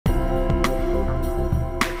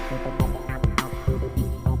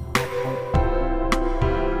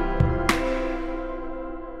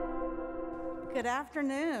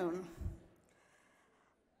afternoon.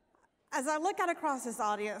 As I look out across this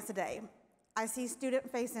audience today, I see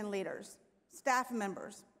student-facing leaders, staff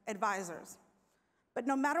members, advisors. But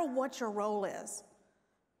no matter what your role is,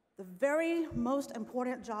 the very most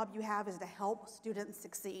important job you have is to help students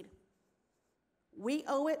succeed. We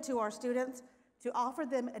owe it to our students to offer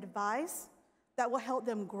them advice that will help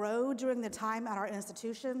them grow during the time at our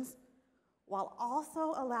institutions, while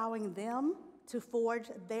also allowing them to forge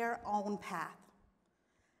their own path.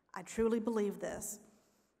 I truly believe this.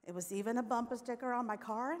 It was even a bumper sticker on my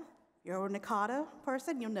car. You're a NACADA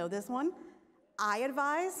person, you'll know this one. I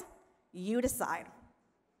advise, you decide.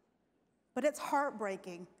 But it's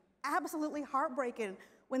heartbreaking, absolutely heartbreaking,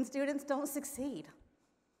 when students don't succeed.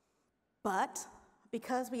 But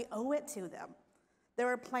because we owe it to them, there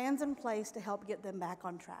are plans in place to help get them back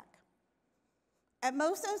on track. At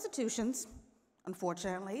most institutions,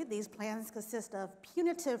 unfortunately, these plans consist of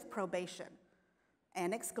punitive probation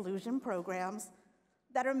and exclusion programs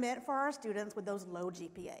that are meant for our students with those low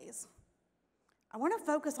GPAs. I want to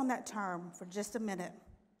focus on that term for just a minute.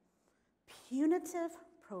 Punitive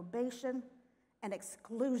probation and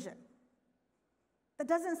exclusion. That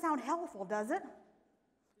doesn't sound helpful, does it?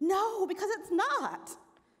 No, because it's not.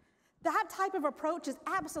 That type of approach is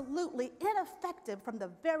absolutely ineffective from the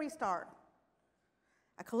very start.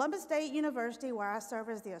 At Columbus State University, where I serve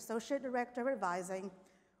as the Associate Director of Advising,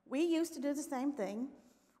 we used to do the same thing.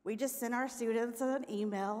 We just sent our students an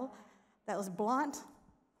email that was blunt,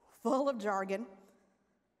 full of jargon,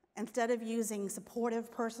 instead of using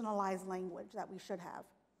supportive, personalized language that we should have.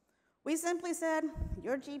 We simply said,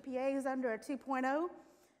 your GPA is under a 2.0,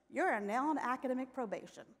 you're now on academic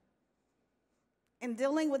probation. In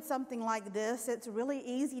dealing with something like this, it's really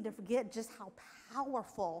easy to forget just how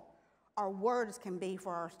powerful our words can be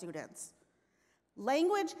for our students.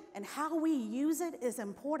 Language and how we use it is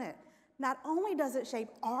important. Not only does it shape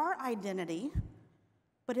our identity,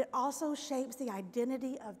 but it also shapes the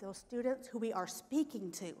identity of those students who we are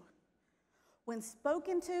speaking to. When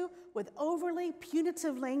spoken to with overly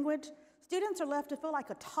punitive language, students are left to feel like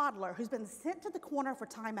a toddler who's been sent to the corner for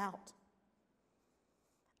timeout.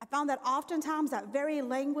 I found that oftentimes that very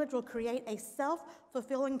language will create a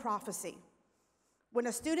self-fulfilling prophecy. When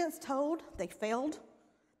a student's told they failed,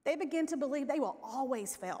 they begin to believe they will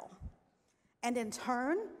always fail. And in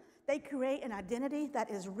turn, they create an identity that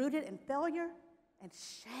is rooted in failure and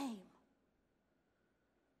shame.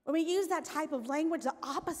 When we use that type of language, the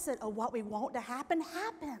opposite of what we want to happen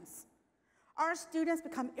happens. Our students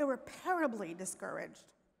become irreparably discouraged.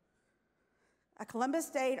 At Columbus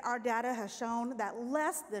State, our data has shown that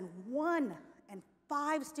less than 1 in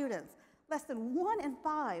 5 students, less than 1 in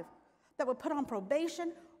 5 that were put on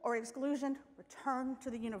probation or exclusion return to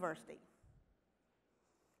the university.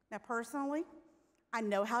 Now, personally, I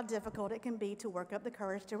know how difficult it can be to work up the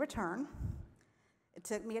courage to return. It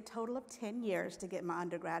took me a total of 10 years to get my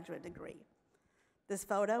undergraduate degree. This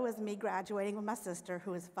photo is me graduating with my sister,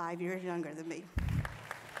 who is 5 years younger than me.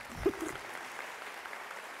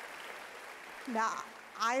 Now,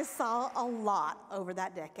 I saw a lot over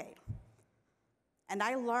that decade. And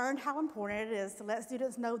I learned how important it is to let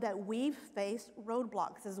students know that we've faced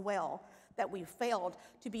roadblocks as well, that we've failed,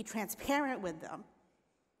 to be transparent with them,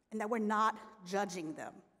 and that we're not judging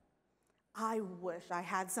them. I wish I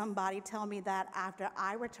had somebody tell me that after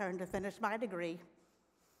I returned to finish my degree,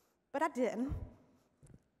 but I didn't.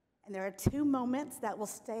 And there are 2 moments that will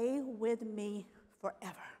stay with me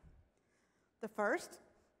forever. The first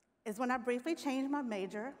is when I briefly changed my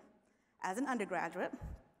major as an undergraduate.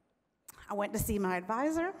 I went to see my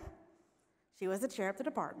advisor. She was the chair of the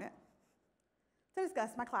department, to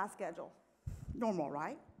discuss my class schedule. Normal,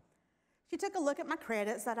 right? She took a look at my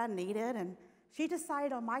credits that I needed, and she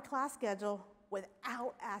decided on my class schedule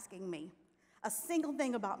without asking me a single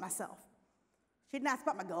thing about myself. She didn't ask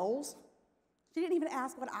about my goals. She didn't even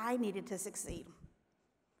ask what I needed to succeed.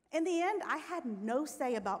 In the end, I had no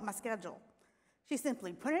say about my schedule. She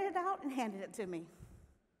simply printed it out and handed it to me.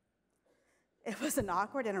 It was an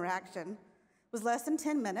awkward interaction. It was less than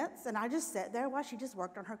 10 minutes, and I just sat there while she just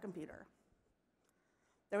worked on her computer.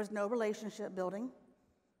 There was no relationship building,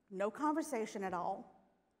 no conversation at all.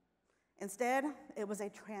 Instead, it was a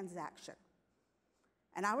transaction.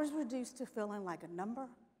 And I was reduced to feeling like a number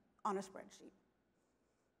on a spreadsheet,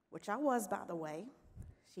 which I was, by the way.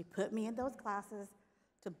 She put me in those classes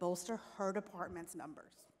to bolster her department's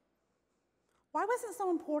numbers. Why was it so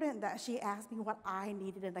important that she asked me what I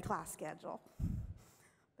needed in the class schedule?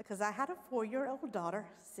 Because I had a 4-year-old daughter,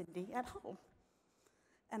 Sydney, at home.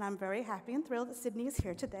 And I'm very happy and thrilled that Sydney is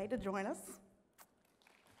here today to join us.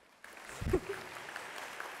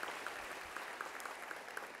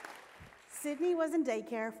 Sydney was in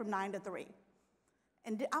daycare from 9 to 3.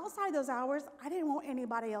 And outside those hours, I didn't want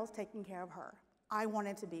anybody else taking care of her. I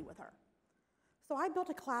wanted to be with her. So I built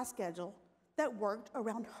a class schedule that worked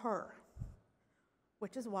around her,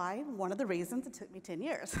 which is why one of the reasons it took me 10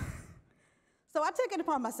 years. So I took it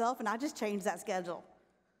upon myself and I just changed that schedule.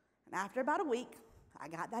 And after about a week, I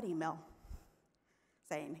got that email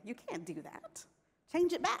saying, "You can't do that.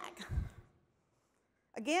 Change it back."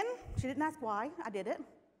 Again, she didn't ask why I did it.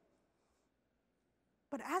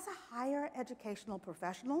 But as a higher educational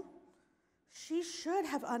professional, she should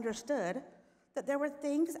have understood that there were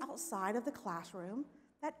things outside of the classroom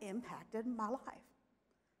that impacted my life.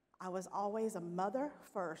 I was always a mother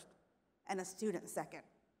first and a student second.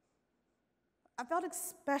 I felt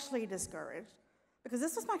especially discouraged because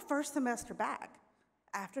this was my first semester back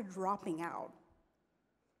after dropping out.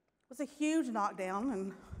 It was a huge knockdown,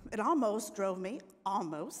 and it almost drove me,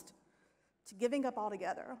 to giving up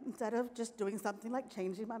altogether instead of just doing something like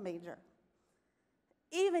changing my major.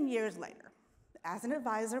 Even years later, as an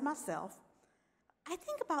advisor myself, I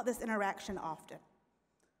think about this interaction often.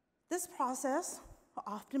 This process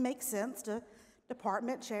often makes sense to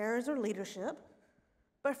department chairs or leadership,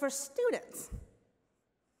 but for students,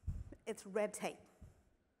 it's red tape.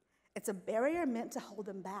 It's a barrier meant to hold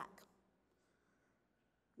them back.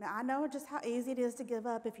 Now, I know just how easy it is to give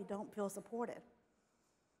up if you don't feel supported.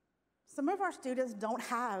 Some of our students don't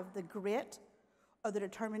have the grit or the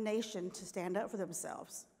determination to stand up for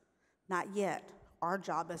themselves. Not yet. Our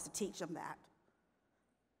job is to teach them that.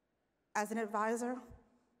 As an advisor,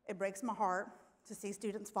 it breaks my heart to see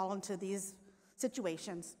students fall into these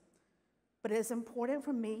situations, but it is important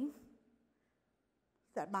for me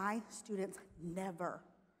that my students never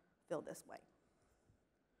feel this way.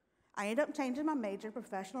 I ended up changing my major,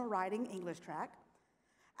 professional writing English track,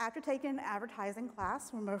 after taking an advertising class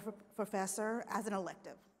from a professor as an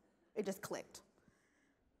elective. It just clicked.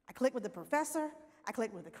 I clicked with the professor, I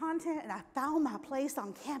clicked with the content, and I found my place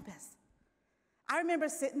on campus. I remember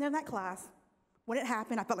sitting there in that class. When it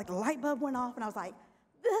happened, I felt like the light bulb went off, and I was like,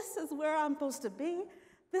 this is where I'm supposed to be.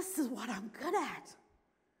 This is what I'm good at.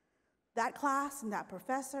 That class and that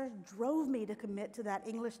professor drove me to commit to that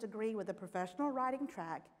English degree with a professional writing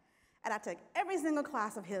track, and I took every single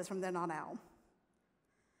class of his from then on out.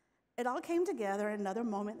 It all came together in another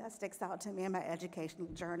moment that sticks out to me in my educational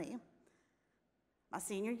journey. My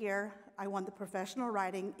senior year, I won the Professional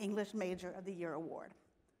Writing English Major of the Year award.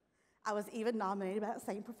 I was even nominated by that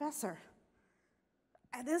same professor.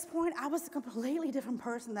 At this point, I was a completely different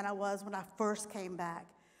person than I was when I first came back.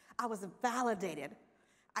 I was validated.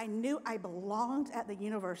 I knew I belonged at the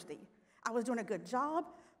university. I was doing a good job.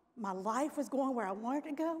 My life was going where I wanted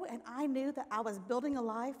to go, and I knew that I was building a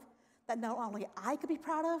life that not only I could be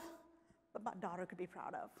proud of, but my daughter could be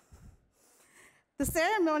proud of. The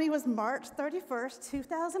ceremony was March 31st,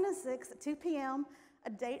 2006 at 2 p.m., a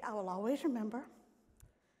date I will always remember.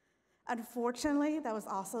 Unfortunately, that was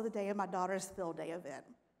also the day of my daughter's field day event,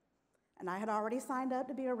 and I had already signed up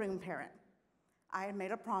to be a room parent. I had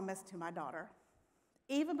made a promise to my daughter,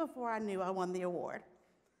 even before I knew I won the award.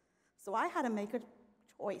 So I had to make a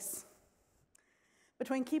choice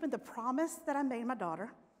between keeping the promise that I made my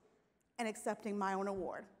daughter and accepting my own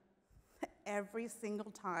award. Every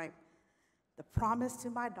single time, the promise to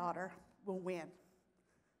my daughter will win.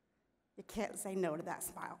 You can't say no to that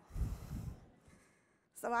smile.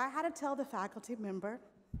 So I had to tell the faculty member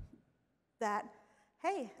that,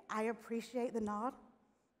 hey, I appreciate the nod,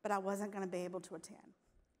 but I wasn't going to be able to attend.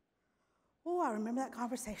 Oh, I remember that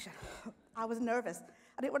conversation. I was nervous.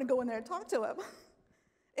 I didn't want to go in there and talk to him.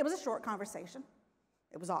 It was a short conversation.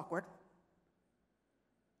 It was awkward.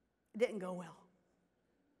 It didn't go well.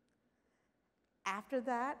 After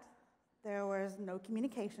that, there was no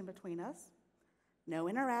communication between us, no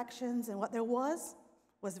interactions, and what there was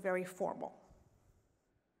very formal.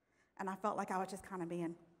 And I felt like I was just kind of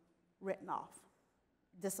being written off,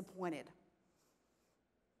 disappointed.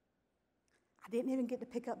 I didn't even get to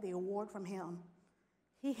pick up the award from him.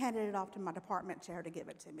 He handed it off to my department chair to give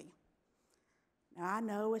it to me. Now, I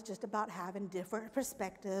know it's just about having different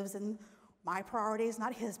perspectives, and my priority is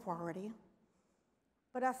not his priority,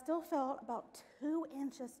 but I still felt about 2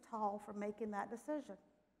 inches tall for making that decision.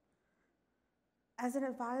 As an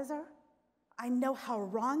advisor, I know how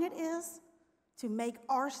wrong it is to make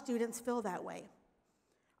our students feel that way.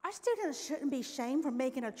 Our students shouldn't be shamed for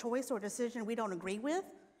making a choice or a decision we don't agree with.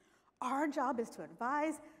 Our job is to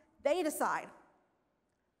advise, they decide.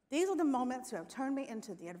 These are the moments who have turned me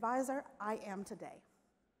into the advisor I am today.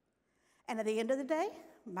 And at the end of the day,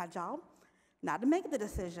 my job, not to make the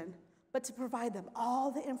decision, but to provide them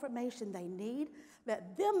all the information they need,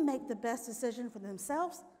 let them make the best decision for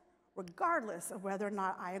themselves regardless of whether or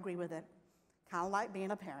not I agree with it, kind of like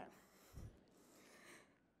being a parent.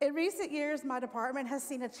 In recent years, my department has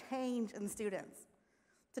seen a change in students.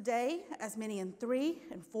 Today, as many as 3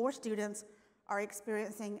 in 4 students are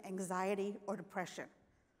experiencing anxiety or depression.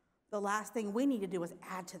 The last thing we need to do is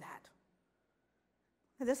add to that.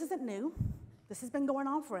 Now, this isn't new. This has been going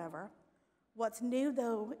on forever. What's new,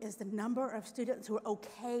 though, is the number of students who are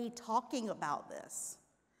okay talking about this.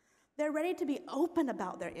 They're ready to be open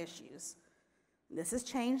about their issues. This has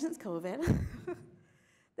changed since COVID.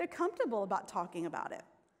 They're comfortable about talking about it.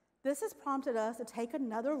 This has prompted us to take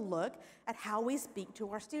another look at how we speak to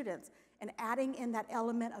our students and adding in that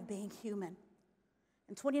element of being human.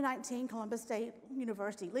 In 2019, Columbus State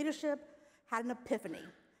University leadership had an epiphany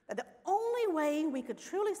that the only way we could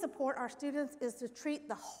truly support our students is to treat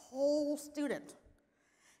the whole student,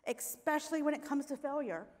 especially when it comes to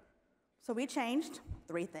failure. So we changed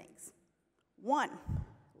 3 things. 1,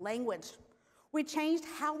 language. We changed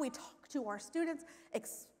how we talk to our students,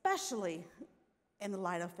 especially in the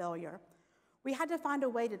light of failure. We had to find a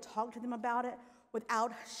way to talk to them about it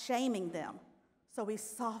without shaming them. So we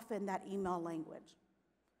softened that email language.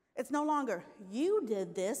 It's no longer, you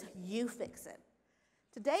did this, you fix it.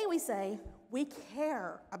 Today we say, we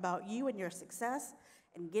care about you and your success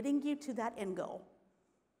and getting you to that end goal.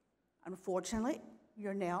 Unfortunately,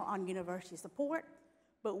 you're now on university support,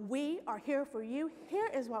 but we are here for you. Here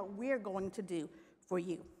is what we're going to do for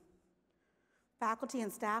you. Faculty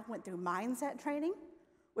and staff went through mindset training,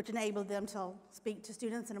 which enabled them to speak to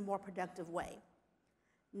students in a more productive way.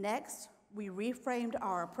 Next, we reframed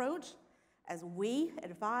our approach as we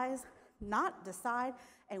advise, not decide,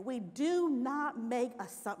 and we do not make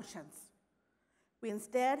assumptions. We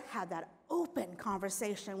instead had that open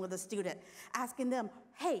conversation with a student, asking them,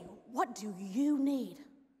 hey, what do you need?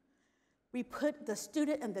 We put the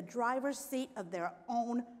student in the driver's seat of their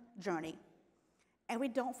own journey. And we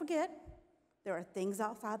don't forget, there are things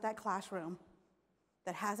outside that classroom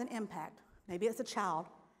that has an impact. Maybe it's a child,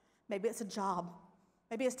 maybe it's a job,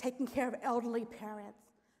 maybe it's taking care of elderly parents,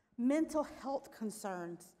 mental health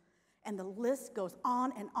concerns, and the list goes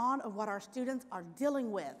on and on of what our students are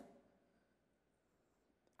dealing with.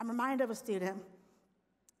 I'm reminded of a student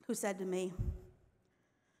who said to me,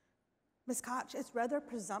 Ms. Koch, it's rather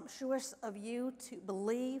presumptuous of you to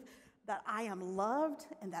believe that I am loved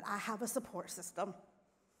and that I have a support system.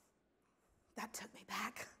 That took me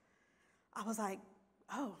back. I was like,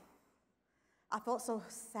 oh, I felt so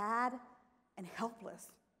sad and helpless,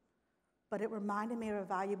 but it reminded me of a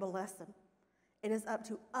valuable lesson. It is up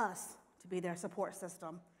to us to be their support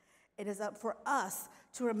system. It is up for us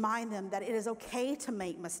to remind them that it is okay to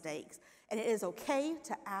make mistakes and it is okay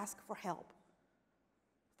to ask for help.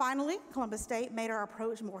 Finally, Columbus State made our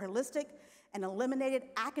approach more holistic and eliminated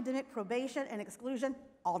academic probation and exclusion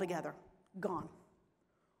altogether. Gone.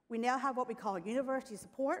 We now have what we call university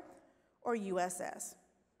support, or USS.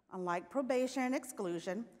 Unlike probation and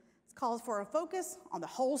exclusion, it calls for a focus on the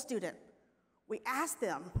whole student. We ask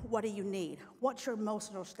them, what do you need? What's your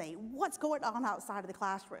emotional state? What's going on outside of the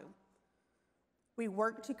classroom? We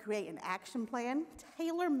work to create an action plan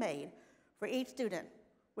tailor-made for each student,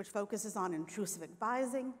 which focuses on intrusive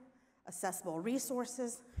advising, accessible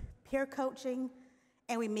resources, peer coaching,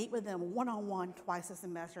 and we meet with them one-on-one twice a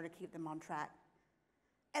semester to keep them on track.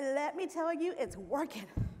 And let me tell you, it's working.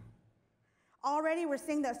 Already we're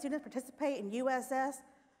seeing that students participate in USS.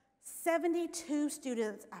 72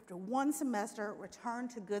 students after 1 semester return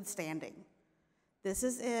to good standing. This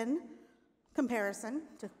is in comparison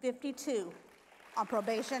to 52 on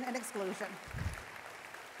probation and exclusion.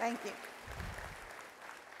 Thank you.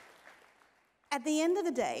 At the end of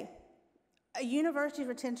the day, a university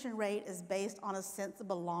retention rate is based on a sense of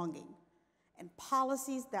belonging and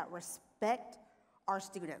policies that respect our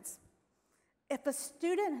students. If a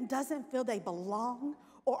student doesn't feel they belong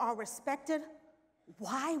or are respected,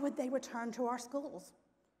 why would they return to our schools?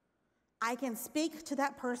 I can speak to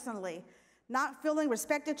that personally. Not feeling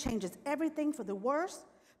respected changes everything for the worse.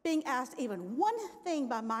 Being asked even one thing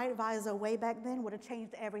by my advisor way back then would have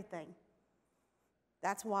changed everything.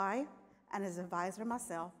 That's why, and as an advisor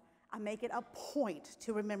myself, I make it a point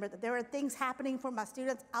to remember that there are things happening for my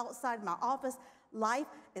students outside my office. Life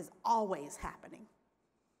is always happening.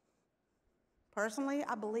 Personally,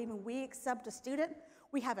 I believe when we accept a student,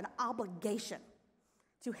 we have an obligation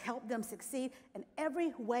to help them succeed in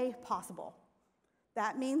every way possible.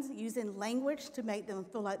 That means using language to make them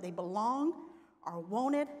feel like they belong, are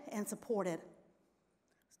wanted, and supported.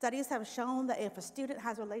 Studies have shown that if a student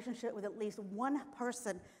has a relationship with at least one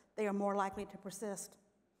person, they are more likely to persist.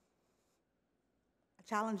 I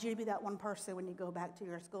challenge you to be that one person when you go back to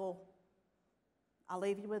your school. I'll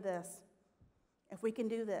leave you with this. If we can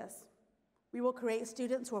do this, we will create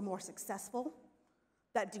students who are more successful,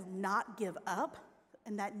 that do not give up,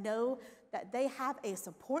 and that know that they have a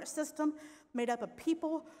support system made up of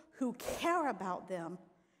people who care about them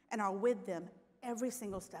and are with them every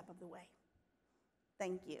single step of the way.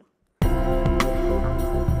 Thank you.